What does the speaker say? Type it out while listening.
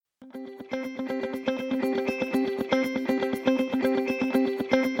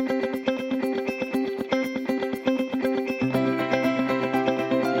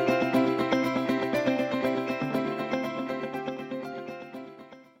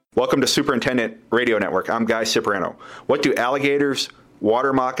Welcome to Superintendent Radio Network. I'm Guy Cipriano. What do alligators,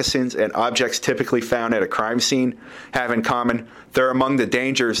 water moccasins, and objects typically found at a crime scene have in common? They're among the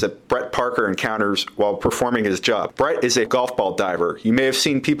dangers that Brett Parker encounters while performing his job. Brett is a golf ball diver. You may have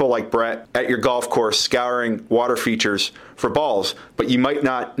seen people like Brett at your golf course scouring water features for balls, but you might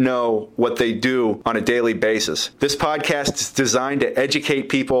not know what they do on a daily basis. This podcast is designed to educate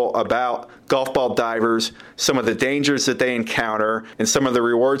people about golf ball divers, some of the dangers that they encounter, and some of the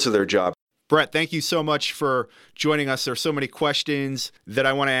rewards of their job. Brett, thank you so much for joining us. There are so many questions that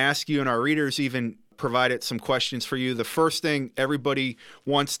I want to ask you, and our readers even provided some questions for you. The first thing everybody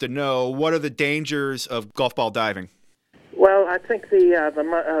wants to know, what are the dangers of golf ball diving? Well, I think the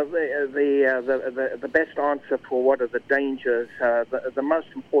best answer for what are the dangers, the most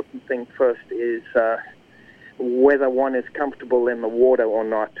important thing first is whether one is comfortable in the water or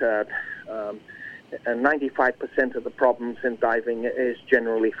not. 95% of the problems in diving is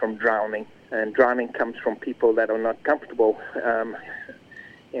generally from drowning, and drowning comes from people that are not comfortable.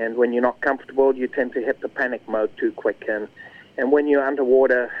 And when you're not comfortable, you tend to hit the panic mode too quick. And when you're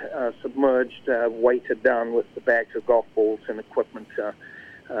underwater, submerged, weighted down with the bags of golf balls and equipment,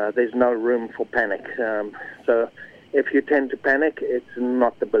 there's no room for panic. So if you tend to panic, it's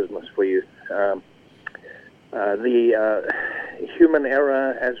not the business for you. The human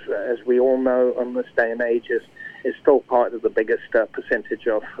error, as we all know in this day and age, is still part of the biggest percentage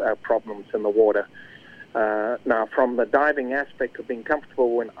of problems in the water. Now, from the diving aspect of being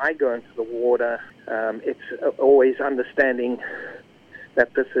comfortable, when I go into the water, it's always understanding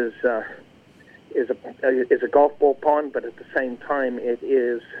that this is a golf ball pond, but at the same time, it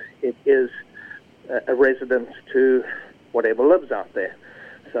is a residence to whatever lives out there.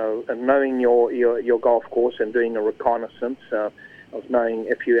 So knowing your golf course and doing a reconnaissance, of knowing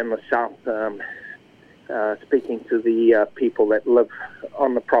if you're in the south, speaking to the people that live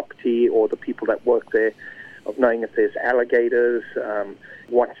on the property or the people that work there, of knowing if there's alligators,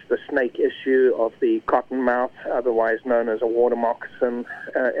 what's the snake issue of the cottonmouth, otherwise known as a water moccasin,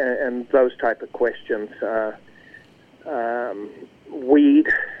 and those type of questions. Weed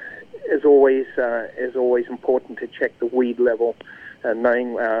is always important to check the weed level.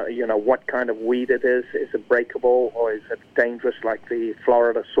 Knowing, what kind of weed it is it breakable or is it dangerous like the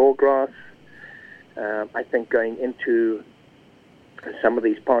Florida sawgrass? I think going into some of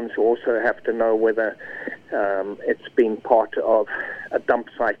these ponds, you also have to know whether it's been part of a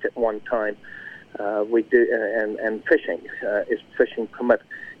dump site at one time. We do, and fishing, is fishing permit?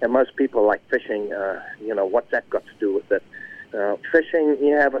 And most people like fishing, what's that got to do with it? Fishing,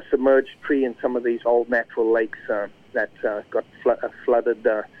 you have a submerged tree in some of these old natural lakes that got flooded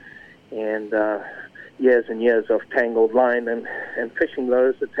and years and years of tangled line and fishing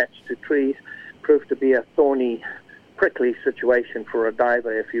those attached to trees proved to be a thorny, prickly situation for a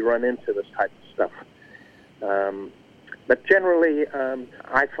diver if you run into this type of stuff. But generally,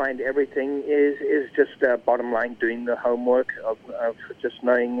 I find everything is just bottom line doing the homework of just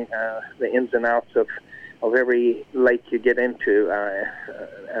knowing the ins and outs of every lake you get into,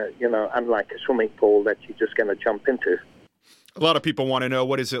 unlike a swimming pool that you're just going to jump into. A lot of people want to know,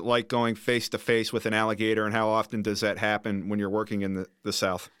 what is it like going face-to-face with an alligator, and how often does that happen when you're working in the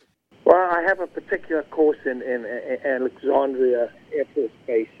South? Well, I have a particular course in Alexandria Air Force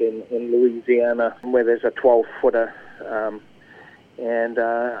Base in Louisiana, where there's a 12-footer. And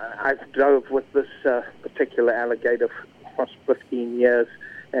I've dove with this particular alligator for 15 years,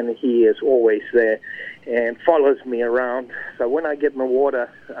 and he is always there and follows me around. So when I get in the water,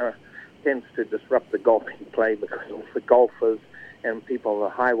 tends to disrupt the golfing play because of the golfers and people on the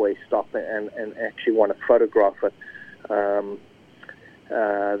highway stop and actually want to photograph it.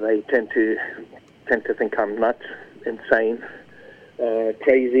 They tend to think I'm nuts, insane,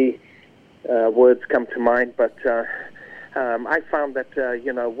 crazy. Words come to mind, but I found that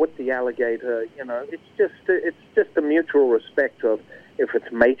with the alligator, it's just a mutual respect of, if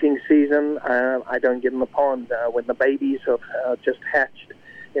it's mating season, I don't get in the pond. When the babies have just hatched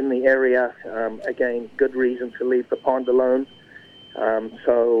in the area, again, good reason to leave the pond alone.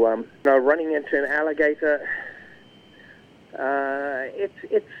 Running into an alligator,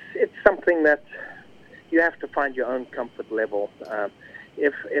 it's something that you have to find your own comfort level.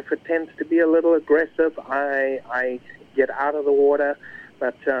 If it tends to be a little aggressive, I get out of the water,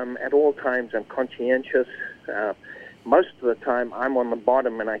 but at all times I'm conscientious. Most of the time I'm on the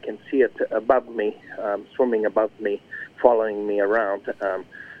bottom and I can see it above me, swimming above me, following me around.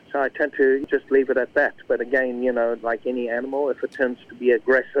 So I tend to just leave it at that. But again, like any animal, if it tends to be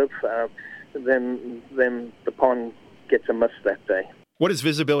aggressive, then the pond gets a miss that day. What is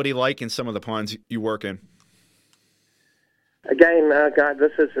visibility like in some of the ponds you work in? Again, Guy,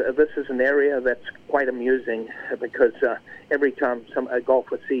 this is an area that's quite amusing because every time a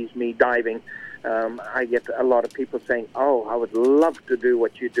golfer sees me diving, I get a lot of people saying, "Oh, I would love to do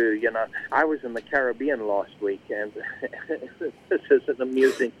what you do." You know, I was in the Caribbean last week, and this is an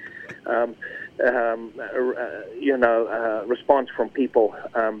amusing, response from people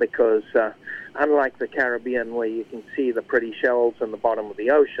because unlike the Caribbean, where you can see the pretty shells in the bottom of the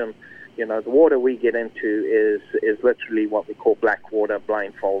ocean, you know, the water we get into is literally what we call black water,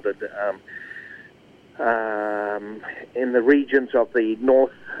 blindfolded. In the regions of the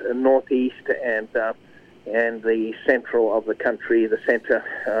northeast and the central of the country, the center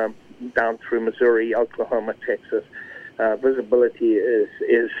down through Missouri, Oklahoma, Texas, visibility is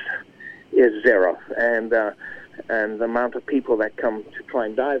zero, and the amount of people that come to try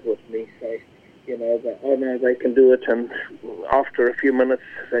and dive with me say, you know, that, oh no, they can do it, and after a few minutes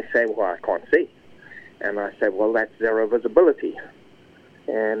they say, well, I can't see, and I say, well, that's zero visibility.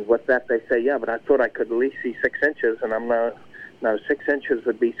 And with that, they say, yeah, but I thought I could at least see 6 inches, and I'm no, 6 inches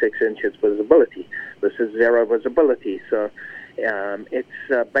would be 6 inches visibility. This is zero visibility. So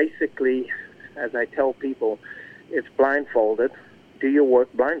it's basically, as I tell people, it's blindfolded. Do your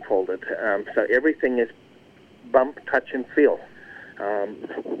work blindfolded. So everything is bump, touch, and feel.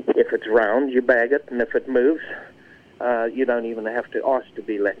 If it's round, you bag it, and if it moves, you don't even have to ask to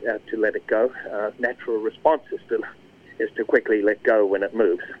let it go. Natural response is to quickly let go when it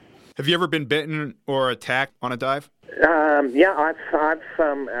moves. Have you ever been bitten or attacked on a dive? Yeah, I've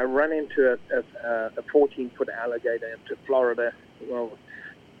run into a 14-foot alligator into Florida. Well,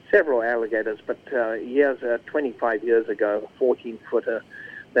 several alligators, but 25 years ago, a 14-footer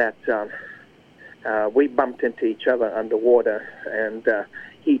that we bumped into each other underwater, and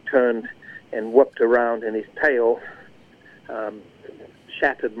he turned and whipped around, and his tail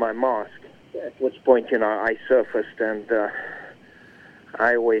shattered my mask. At which point, you know, I surfaced, and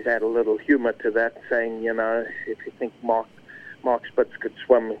I always add a little humor to that, saying, you know, if you think Mark Spitz could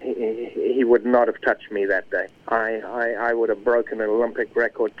swim, he would not have touched me that day. I would have broken an Olympic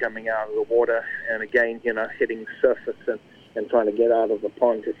record coming out of the water, and again, you know, hitting the surface and trying to get out of the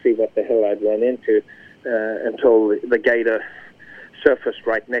pond to see what the hell I'd run into until the gator surfaced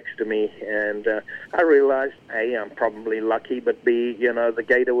right next to me, and I realized, A, I'm probably lucky, but B, you know, the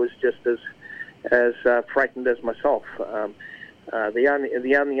gator was just as frightened as myself. The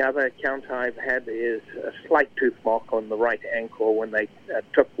only other account I've had is a slight tooth mark on the right ankle when they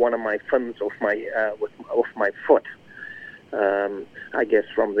took one of my fins off my foot. I guess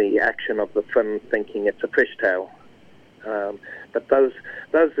from the action of the fin, thinking it's a fishtail. But those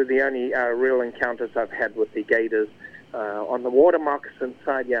are the only real encounters I've had with the gators. On the water moccasin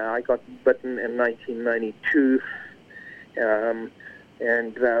side, yeah, I got bitten in 1992.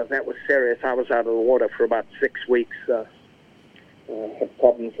 And that was serious. I was out of the water for about 6 weeks. Had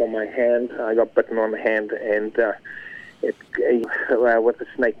problems on my hand. I got bitten on the hand, and with a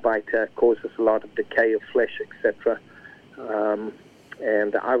snake bite, causes a lot of decay of flesh, etc.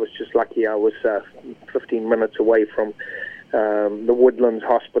 And I was just lucky. I was 15 minutes away from the Woodlands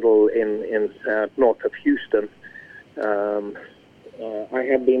Hospital in north of Houston. I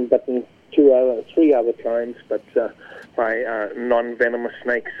have been bitten 3 other times, but by non-venomous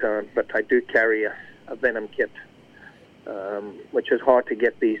snakes. But I do carry a venom kit, which is hard to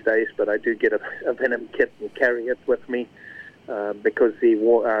get these days. But I do get a venom kit and carry it with me because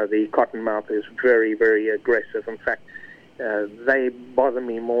the cottonmouth is very, very aggressive. In fact, they bother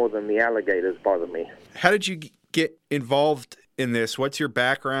me more than the alligators bother me. How did you get involved in this? What's your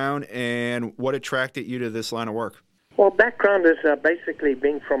background, and what attracted you to this line of work? Well, background is basically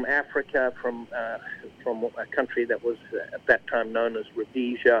being from Africa, from a country that was at that time known as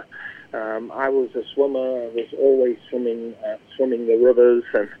Rhodesia. I was a swimmer. I was always swimming the rivers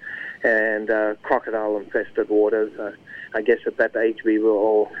and crocodile-infested waters. I guess at that age we were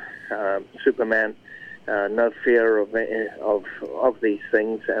all Superman, no fear of these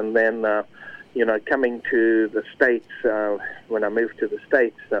things. And then, coming to the States, when I moved to the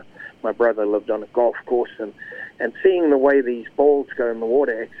States, my brother lived on a golf course, and seeing the way these balls go in the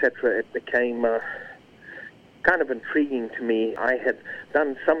water, etc., it became kind of intriguing to me. I had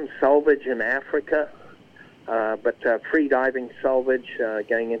done some salvage in Africa, but free diving salvage,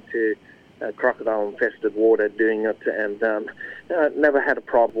 going into crocodile-infested water, doing it, and never had a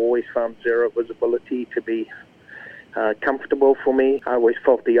problem. Always found zero visibility to be comfortable for me. I always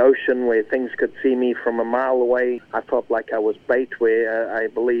felt the ocean where things could see me from a mile away. I felt like I was bait, where I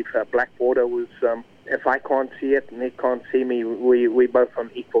believe black water was, if I can't see it and it can't see me, we both on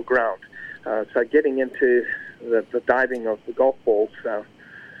equal ground. So getting into the diving of the golf balls,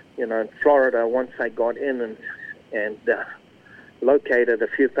 in Florida, once I got in and located a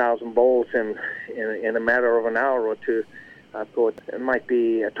few thousand balls in a matter of an hour or two, I thought it might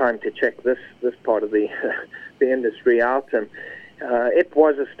be a time to check this part of the the industry out, and it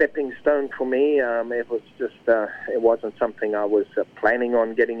was a stepping stone for me. It was just it wasn't something I was planning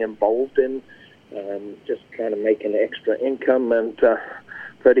on getting involved in. Just trying to make an extra income, and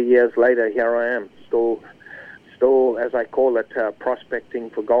 30 years later, here I am, still, as I call it, prospecting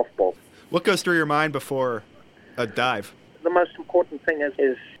for golf balls. What goes through your mind before a dive? The most important thing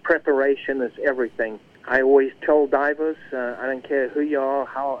is preparation is everything. I always tell divers, I don't care who you are,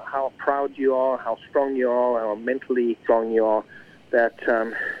 how proud you are, how strong you are, how mentally strong you are, that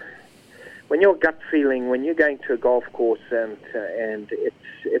when your gut feeling, when you're going to a golf course and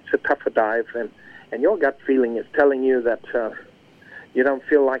it's a tougher dive, and your gut feeling is telling you that you don't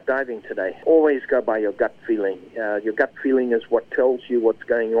feel like diving today, always go by your gut feeling. Your gut feeling is what tells you what's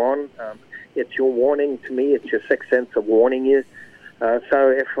going on. It's your warning to me. It's your sixth sense of warning you. So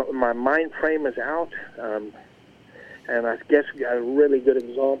if my mind frame is out, and I guess a really good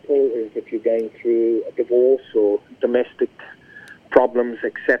example is if you're going through a divorce or domestic problems,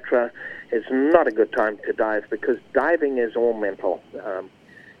 etc., it's not a good time to dive, because diving is all mental.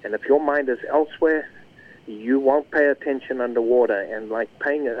 And if your mind is elsewhere, you won't pay attention underwater. And like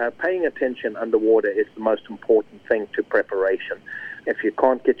paying attention underwater is the most important thing to preparation. If you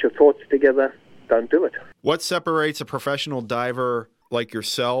can't get your thoughts together, don't do it. What separates a professional diver like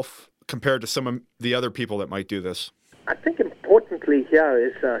yourself compared to some of the other people that might do this? I think importantly here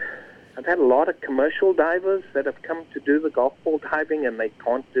is I've had a lot of commercial divers that have come to do the golf ball diving, and they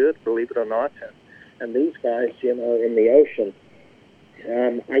can't do it, believe it or not. And these guys, in the ocean,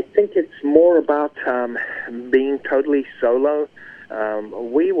 I think it's more about being totally solo.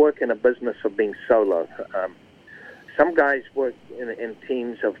 We work in a business of being solo. Some guys work in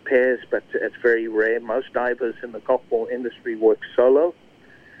teams of pairs, but it's very rare. Most divers in the golf ball industry work solo.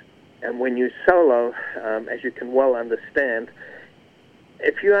 And when you solo, as you can well understand,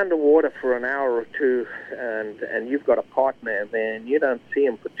 if you're underwater for an hour or two and you've got a partner, then you don't see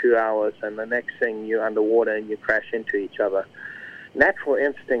him for 2 hours, and the next thing you're underwater and you crash into each other. Natural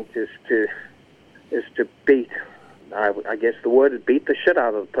instinct is to beat, I guess the word is beat the shit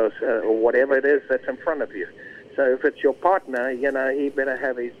out of the person, or whatever it is that's in front of you. So if it's your partner, he better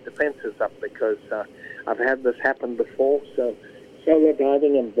have his defenses up, because I've had this happen before. So solo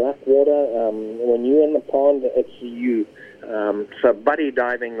diving in black water, when you're in the pond, it's you. So buddy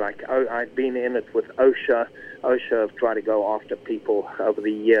diving, like I've been in it with OSHA. OSHA have tried to go after people over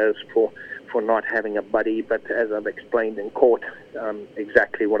the years for not having a buddy, but as I've explained in court,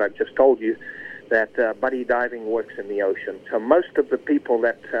 exactly what I've just told you, that buddy diving works in the ocean. So most of the people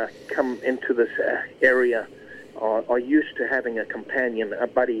that come into this area are used to having a companion, a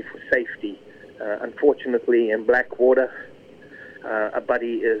buddy for safety. Unfortunately, in black water, a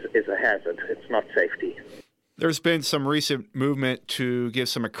buddy is a hazard. It's not safety. There's been some recent movement to give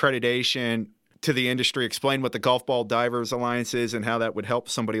some accreditation to the industry. Explain what the Golf Ball Divers Alliance is and how that would help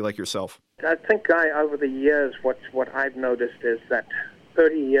somebody like yourself. I think over the years, what I've noticed is that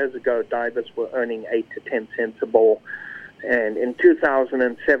 30 years ago, divers were earning 8 to 10 cents a ball. And in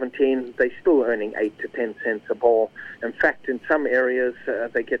 2017, they're still earning 8 to 10 cents a ball. In fact, in some areas,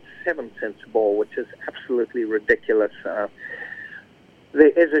 they get 7 cents a ball, which is absolutely ridiculous. There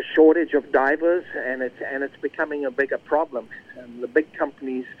is a shortage of divers, and it's becoming a bigger problem. And the big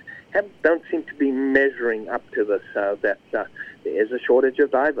companies don't seem to be measuring up to this, that there is a shortage of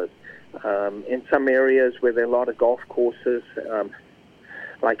divers. In some areas where there are a lot of golf courses,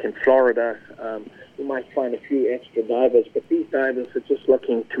 like in Florida, you might find a few extra divers, but these divers are just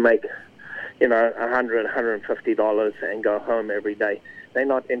looking to make, $100, $150 and go home every day. They're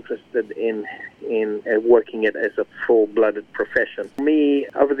not interested in working it as a full-blooded profession. Me,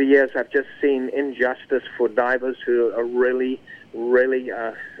 over the years, I've just seen injustice for divers who are really, really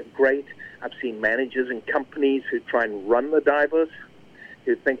great. I've seen managers and companies who try and run the divers,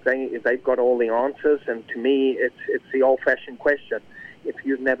 who think they've got all the answers. And to me, it's the old-fashioned question. If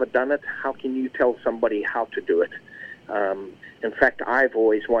you've never done it, how can you tell somebody how to do it? In fact, I've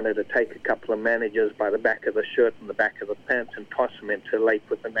always wanted to take a couple of managers by the back of the shirt and the back of the pants and toss them into a lake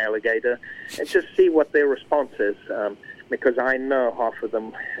with an alligator and just see what their response is, because I know half of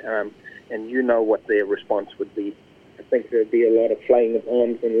them, and you know what their response would be. I think there'd be a lot of flaying of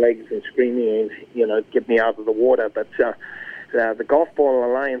arms and legs and screaming and, get me out of the water. But the Golf Ball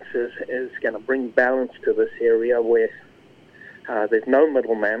Alliance is going to bring balance to this area where there's no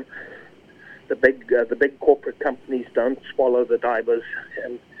middleman. The big corporate companies don't swallow the divers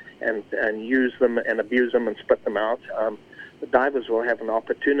and use them and abuse them and spit them out. The divers will have an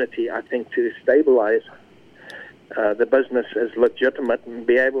opportunity, I think, to stabilize the business is legitimate and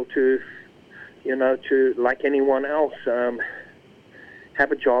be able to, to, like anyone else,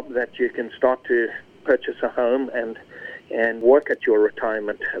 have a job that you can start to purchase a home and work at your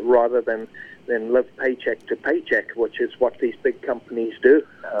retirement rather than live paycheck to paycheck, which is what these big companies do.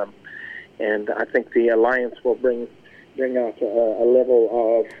 And I think the alliance will bring out a level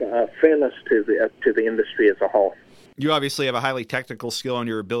of fairness to the industry as a whole. You obviously have a highly technical skill in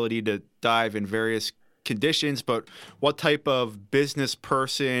your ability to dive in various conditions, but what type of business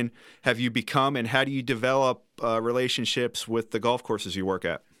person have you become, and how do you develop relationships with the golf courses you work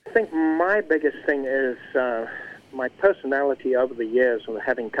at? I think my biggest thing is my personality over the years,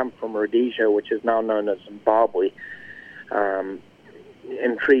 having come from Rhodesia, which is now known as Zimbabwe,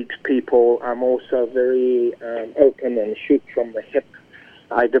 intrigues people. I'm also very open and shoot from the hip.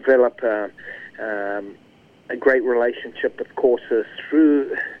 I develop a great relationship with courses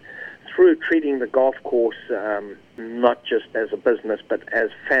through treating the golf course not just as a business but as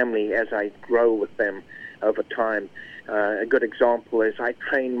family as I grow with them over time. A good example is I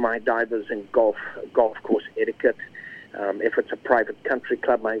train my divers in golf course etiquette. If it's a private country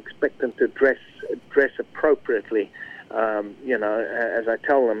club, I expect them to dress appropriately. As I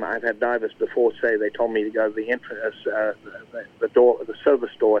tell them, I've had divers before say they told me to go to the entrance, the door, the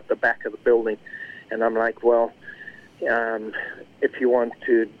service door at the back of the building, and I'm like, well, if you want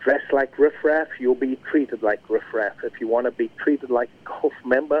to dress like riffraff, you'll be treated like riffraff. If you want to be treated like a golf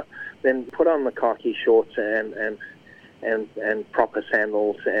member, then put on the khaki shorts and proper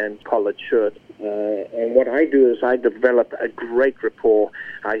sandals and collared shirt. And what I do is I develop a great rapport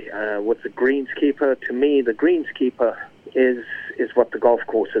with the greenskeeper. To me, the greenskeeper is what the golf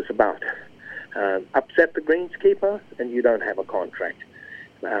course is about. Upset the greenskeeper, and you don't have a contract.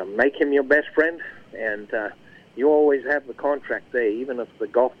 Make him your best friend, and you always have the contract there, even if the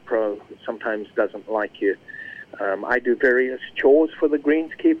golf pro sometimes doesn't like you. I do various chores for the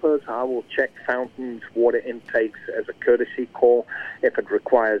greenskeepers. I will check fountains, water intakes as a courtesy call. If it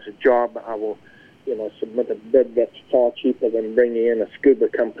requires a job, I will, submit a bid that's far cheaper than bringing in a scuba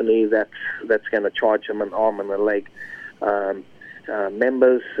company that's going to charge them an arm and a leg.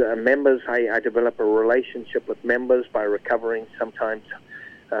 Members, I develop a relationship with members by recovering sometimes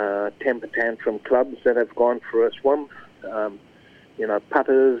temper tantrum clubs that have gone for a swim.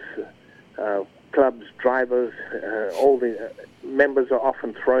 Putters, clubs, drivers, all the members are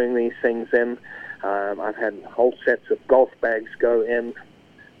often throwing these things in. I've had whole sets of golf bags go in,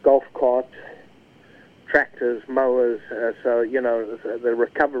 golf carts, tractors, mowers. So the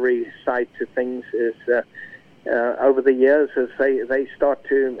recovery side to things is over the years as they start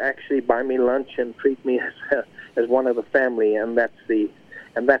to actually buy me lunch and treat me as one of the family, and that's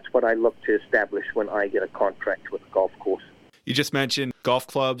what I look to establish when I get a contract with a golf course. You just mentioned golf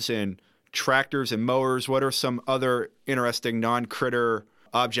clubs and tractors and mowers. What are some other interesting non-critter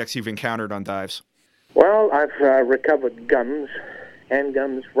objects you've encountered on dives? Well, I've recovered guns,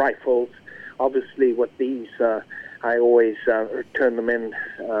 handguns, rifles. Obviously, with these, I always turn them in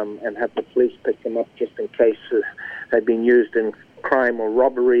and have the police pick them up just in case they've been used in crime or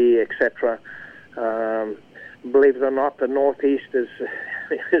robbery, etc. Believe it or not, the Northeast has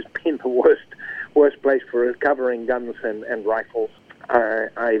been the worst place for recovering guns and rifles.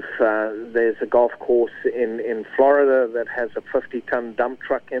 There's a golf course in Florida that has a 50-ton dump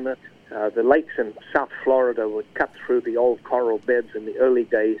truck in it. The lakes in South Florida were cut through the old coral beds in the early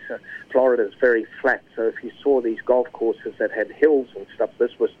days. Florida is very flat, so if you saw these golf courses that had hills and stuff,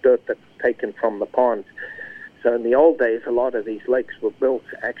 this was dirt that was taken from the ponds. So in the old days, a lot of these lakes were built,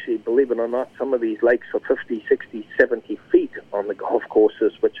 actually, believe it or not, some of these lakes are 50, 60, 70 feet on the golf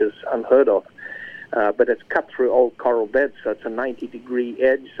courses, which is unheard of. But it's cut through old coral beds, so it's a 90-degree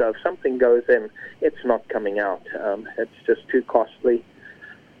edge. So if something goes in, it's not coming out. It's just too costly.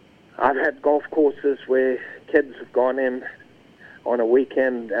 I've had golf courses where kids have gone in on a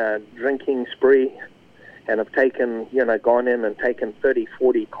weekend drinking spree and have gone in and taken 30,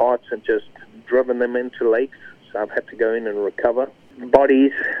 40 carts and just driven them into lakes. So I've had to go in and recover.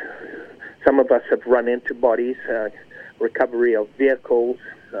 Bodies, some of us have run into bodies, recovery of vehicles.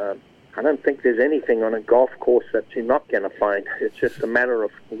 I don't think there's anything on a golf course that you're not going to find. It's just a matter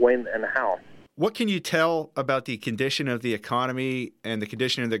of when and how. What can you tell about the condition of the economy and the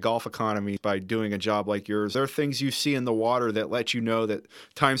condition of the golf economy by doing a job like yours? Are there things you see in the water that let you know that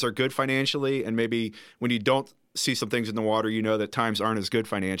times are good financially, and maybe when you don't see some things in the water, you know that times aren't as good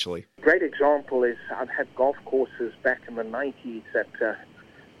financially? Great example is I've had golf courses back in the 90s that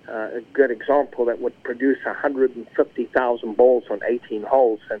a good example that would produce 150,000 balls on 18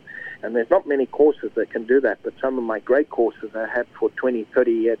 holes. And there's not many courses that can do that, but some of my great courses I had for 20,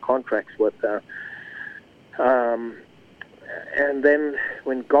 30-year contracts with And then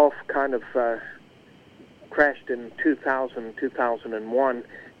when golf kind of crashed in 2000, 2001,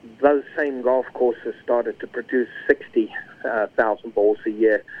 those same golf courses started to produce 60,000 balls a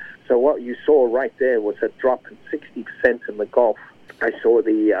year. So what you saw right there was a drop in 60% in the golf. I saw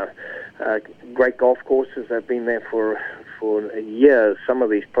the great golf courses that have been there for years. Some of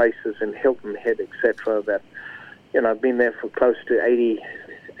these places in Hilton Head, etc., that have been there for close to 80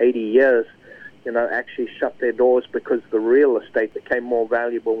 years. Actually shut their doors because the real estate became more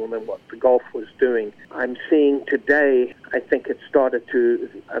valuable than what the golf was doing. I'm seeing today, I think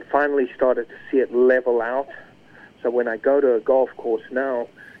I finally started to see it level out. So when I go to a golf course now,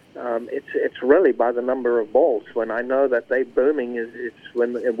 it's really by the number of balls. When I know that they're booming, it's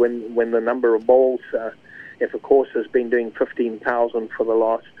when the number of balls. If a course has been doing 15,000 for the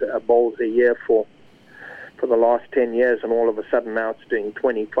last balls a year for the last 10 years, and all of a sudden now it's doing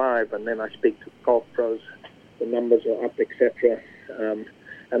 25, and then I speak to golf pros, the numbers are up, etc. And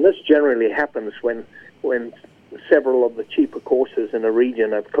this generally happens when several of the cheaper courses in a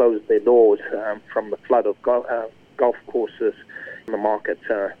region have closed their doors from the flood of golf courses in the market.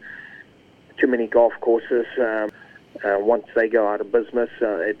 Too many golf courses, once they go out of business,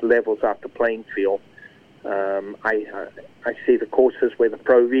 it levels out the playing field. I see the courses where the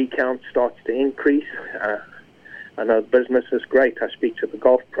Pro V count starts to increase. I know business is great. I speak to the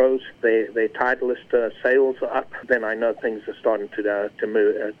golf pros. Their Titleist sales are up. Then I know things are starting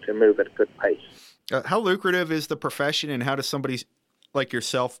to move at a good pace. How lucrative is the profession, and how does somebody like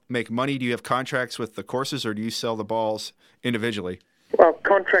yourself make money? Do you have contracts with the courses, or do you sell the balls individually? Well,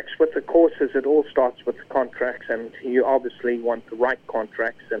 contracts with the courses, it all starts with the contracts, and you obviously want the right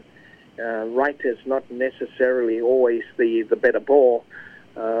contracts. And right is not necessarily always the better ball,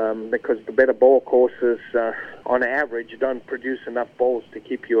 because the better ball courses, on average, don't produce enough balls to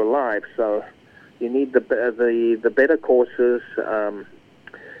keep you alive. So you need the better courses,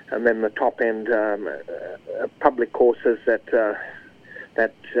 and then the top end public courses that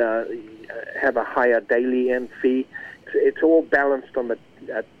have a higher daily end fee. It's all balanced on the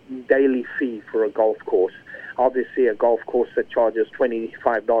daily fee for a golf course. Obviously, a golf course that charges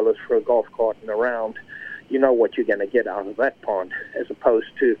 $25 for a golf cart and a round, you know what you're going to get out of that pond, as opposed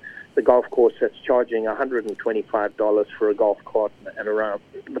to the golf course that's charging $125 for a golf cart and a round.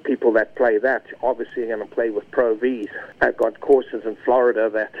 The people that play that obviously are going to play with Pro Vs. I've got courses in Florida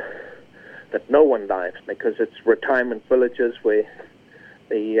that no one dives, because it's retirement villages where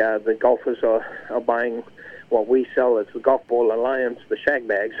the golfers are buying what we sell as the Golf Ball Alliance, the shag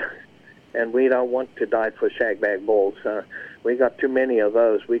bags. And we don't want to dive for shag bag balls. We got too many of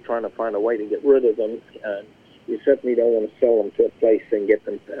those. We're trying to find a way to get rid of them. You certainly don't want to sell them to a place and get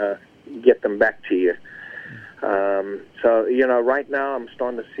them back to you. So right now I'm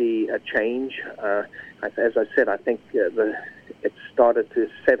starting to see a change. As I said, I think it's started to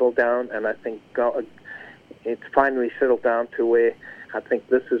settle down, and I think it's finally settled down to where I think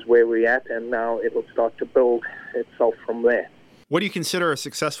this is where we're at, and now it'll start to build itself from there. What do you consider a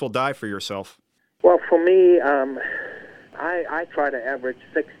successful dive for yourself? Well, for me, I try to average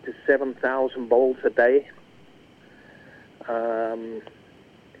 6,000 to 7,000 balls a day.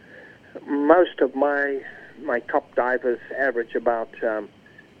 Most of my top divers average about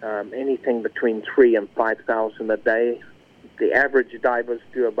anything between 3,000 and 5,000 a day. The average divers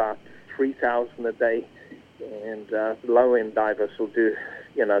do about 3,000 a day, and low-end divers will do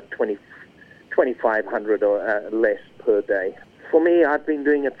 2,500 or less per day. For me, I've been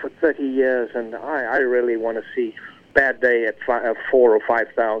doing it for 30 years, and I really want to see bad day at 4,000 or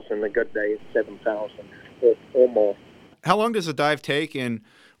 5,000, a good day at 7,000 or more. How long does a dive take, and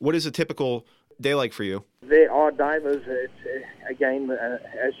what is a typical day like for you? There are divers, again,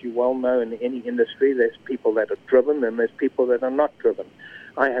 as you well know, in any industry, there's people that are driven and there's people that are not driven.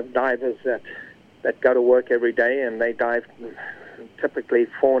 I have divers that go to work every day, and they dive typically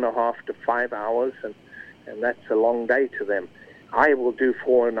 4.5 to 5 hours, and that's a long day to them. I will do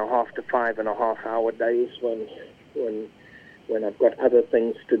 4.5 to 5.5 hour days when I've got other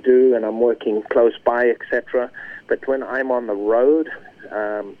things to do and I'm working close by, etc. But when I'm on the road,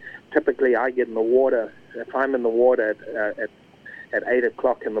 typically I get in the water. If I'm in the water at 8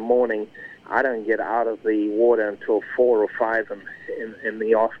 o'clock in the morning, I don't get out of the water until 4 or 5 in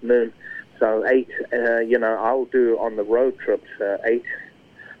the afternoon. So 8, I'll do on the road trips 8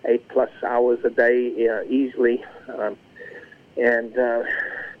 plus hours a day easily. And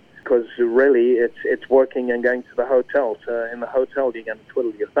because really it's working and going to the hotel. So in the hotel you're going to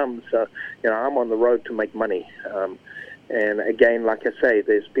twiddle your thumbs. So I'm on the road to make money. And again, like I say,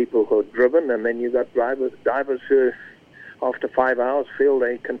 there's people who are driven, and then you've got divers who after 5 hours feel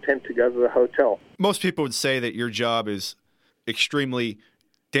they're content to go to the hotel. Most people would say that your job is extremely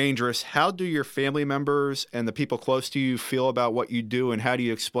dangerous. How do your family members and the people close to you feel about what you do, and how do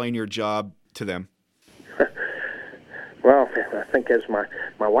you explain your job to them? Well, I think as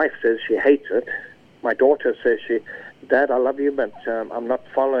my wife says, she hates it. My daughter says, Dad, I love you, but I'm not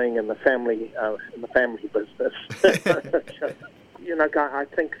following in the family business. You know, I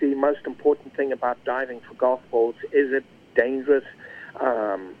think the most important thing about diving for golf balls is it dangerous.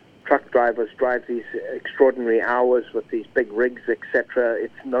 Truck drivers drive these extraordinary hours with these big rigs, etc.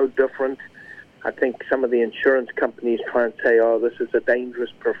 It's no different. I think some of the insurance companies try and say, "Oh, this is a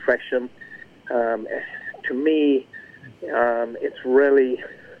dangerous profession." To me, it's really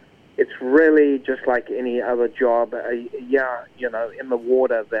just like any other job. You know, in the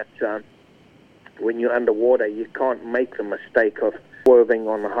water, that when you're underwater, you can't make the mistake of swerving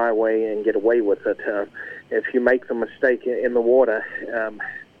on the highway and get away with it. If you make the mistake in the water,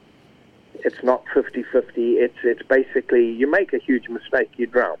 it's not 50-50. It's basically, you make a huge mistake, you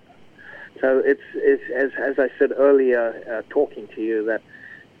drown. So it's as I said earlier, talking to you, that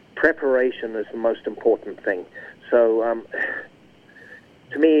preparation is the most important thing. So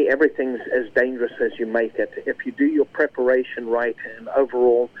to me, everything's as dangerous as you make it. If you do your preparation right, and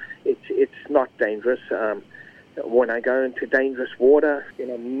overall, it's not dangerous. When I go into dangerous water, you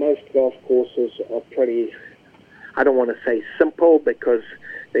know, most golf courses are pretty, I don't want to say simple, because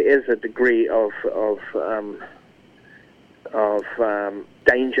there is a degree of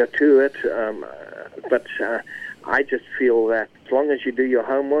danger to it. But I just feel that as long as you do your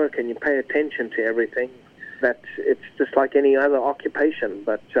homework and you pay attention to everything, that it's just like any other occupation.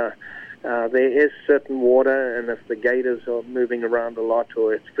 But there is certain water, and if the gators are moving around a lot,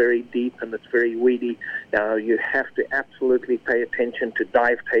 or it's very deep and it's very weedy, you have to absolutely pay attention to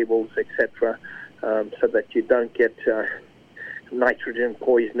dive tables, etc., so that you don't get nitrogen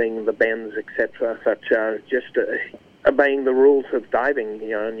poisoning, the bends, etc. But just obeying the rules of diving,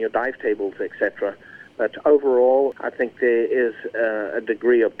 you know, and your dive tables, etc. But overall, I think there is a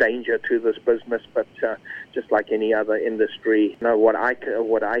degree of danger to this business. But just like any other industry, you know, what I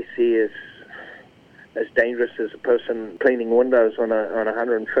see is as dangerous as a person cleaning windows on a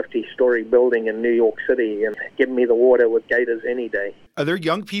 150-story building in New York City, and give me the water with gators any day. Are there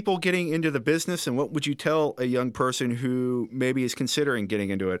young people getting into the business, and what would you tell a young person who maybe is considering getting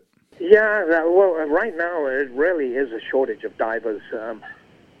into it? Yeah, well, right now it really is a shortage of divers.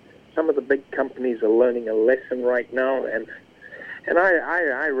 Some of the big companies are learning a lesson right now, and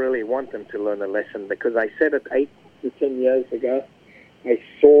I really want them to learn a lesson, because I said it 8 to 10 years ago. I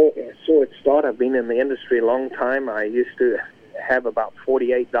saw it start. I've been in the industry a long time. I used to have about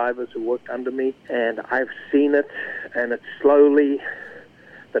 48 divers who worked under me, and I've seen it, and it's slowly,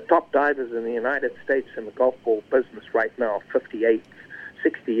 the top divers in the United States in the golf ball business right now are 58,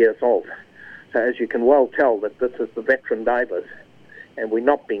 60 years old. So as you can well tell, that this is the veteran divers, and we're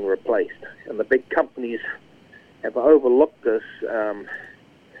not being replaced. And the big companies have overlooked this, and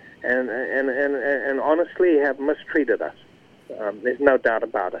honestly have mistreated us. There's no doubt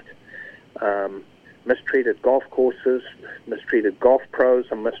about it. Mistreated golf courses, mistreated golf pros,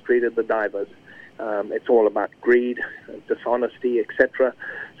 and mistreated the divers. It's all about greed, dishonesty, etc.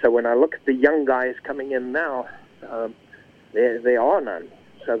 So when I look at the young guys coming in now, there are none.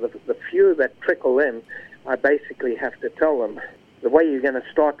 So the few that trickle in, I basically have to tell them, the way you're going to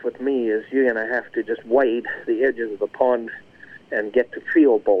start with me is you're going to have to just wade the edges of the pond and get to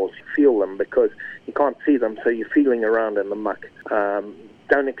feel balls, feel them, because you can't see them, so you're feeling around in the muck.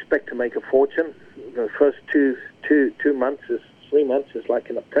 Don't expect to make a fortune. The first 3 months is like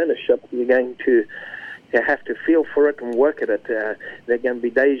an apprenticeship. You're going to have to feel for it and work at it. There are going to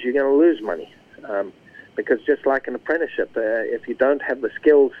be days you're going to lose money, because just like an apprenticeship, if you don't have the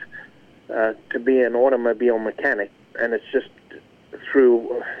skills to be an automobile mechanic, and it's just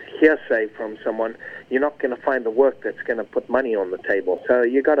through hearsay from someone, you're not going to find the work that's going to put money on the table. So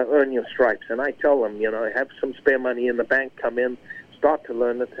you got to earn your stripes. And I tell them, you know, have some spare money in the bank, come in, start to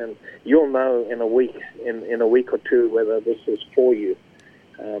learn it, and you'll know in a week, in a week or two, whether this is for you.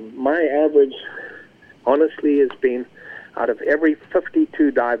 My average, honestly, has been, out of every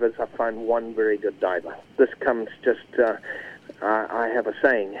 52 divers, I find one very good diver. This comes just, I have a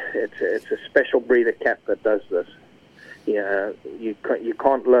saying, it's a special breed of cat that does this. Yeah, you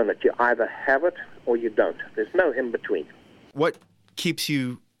can't learn it. You either have it or you don't. There's no in between. What keeps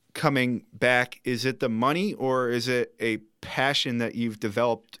you coming back? Is it the money, or is it a passion that you've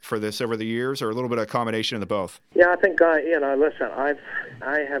developed for this over the years, or a little bit of a combination of the both? Yeah, I think listen, I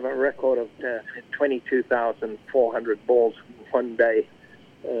have a record of 22,400 balls one day,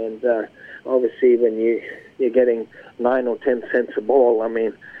 And obviously, when you're getting 9 or 10 cents a ball, I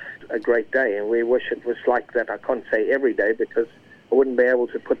mean, a great day. And we wish it was like that. I can't say every day because I wouldn't be able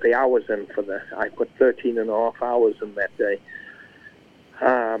to put the hours in for that. I put 13 and a half hours in that day.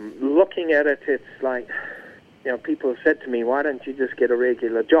 Looking at it, it's like, people have said to me, why don't you just get a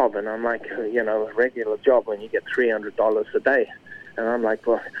regular job? And I'm like, a regular job when you get $300 a day. And I'm like,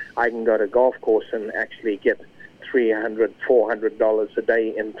 well, I can go to a golf course and actually get $300, $400 a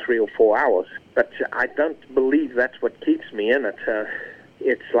day in 3 or 4 hours. But I don't believe that's what keeps me in it.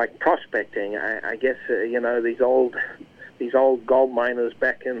 It's like prospecting. I guess, these old gold miners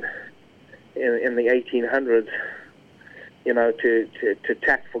back in the 1800s, to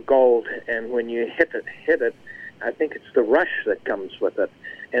tap for gold. And when you hit it, I think it's the rush that comes with it.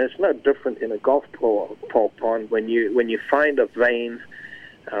 And it's no different in a golf pond when you find a vein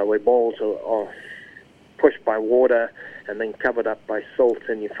where balls are pushed by water and then covered up by silt,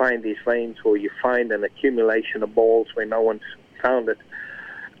 and you find these veins, or you find an accumulation of balls where no one's found it.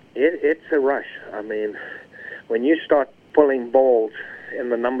 It's a rush. I mean, when you start pulling balls in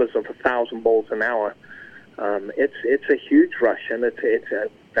the numbers of 1,000 balls an hour, it's a huge rush, and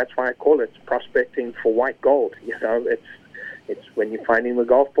that's why I call it prospecting for white gold. It's when you're finding the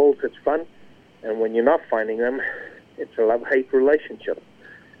golf balls, it's fun, and when you're not finding them, it's a love-hate relationship.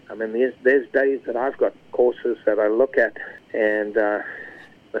 I mean, there's days that I've got courses that I look at, and the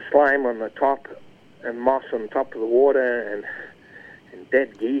slime on the top, and moss on top of the water, and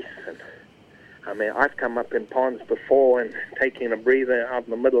dead geese, and I mean, I've come up in ponds before and taken a breather out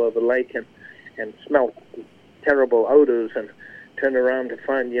in the middle of the lake and smelled terrible odors, and turn around to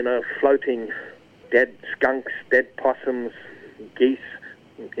find, floating dead skunks, dead possums, geese,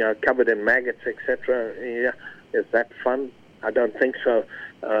 covered in maggots, etc. Yeah, is that fun? I don't think so.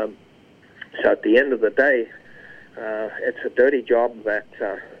 So at the end of the day, it's a dirty job that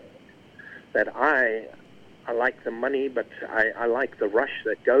I like the money, but I like the rush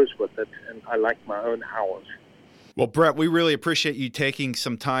that goes with it, and I like my own hours. Well, Brett, we really appreciate you taking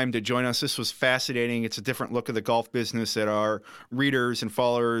some time to join us. This was fascinating. It's a different look at the golf business that our readers and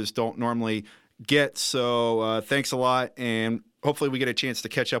followers don't normally get. So thanks a lot, and hopefully we get a chance to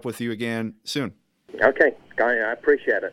catch up with you again soon. Okay, Guy, I appreciate it.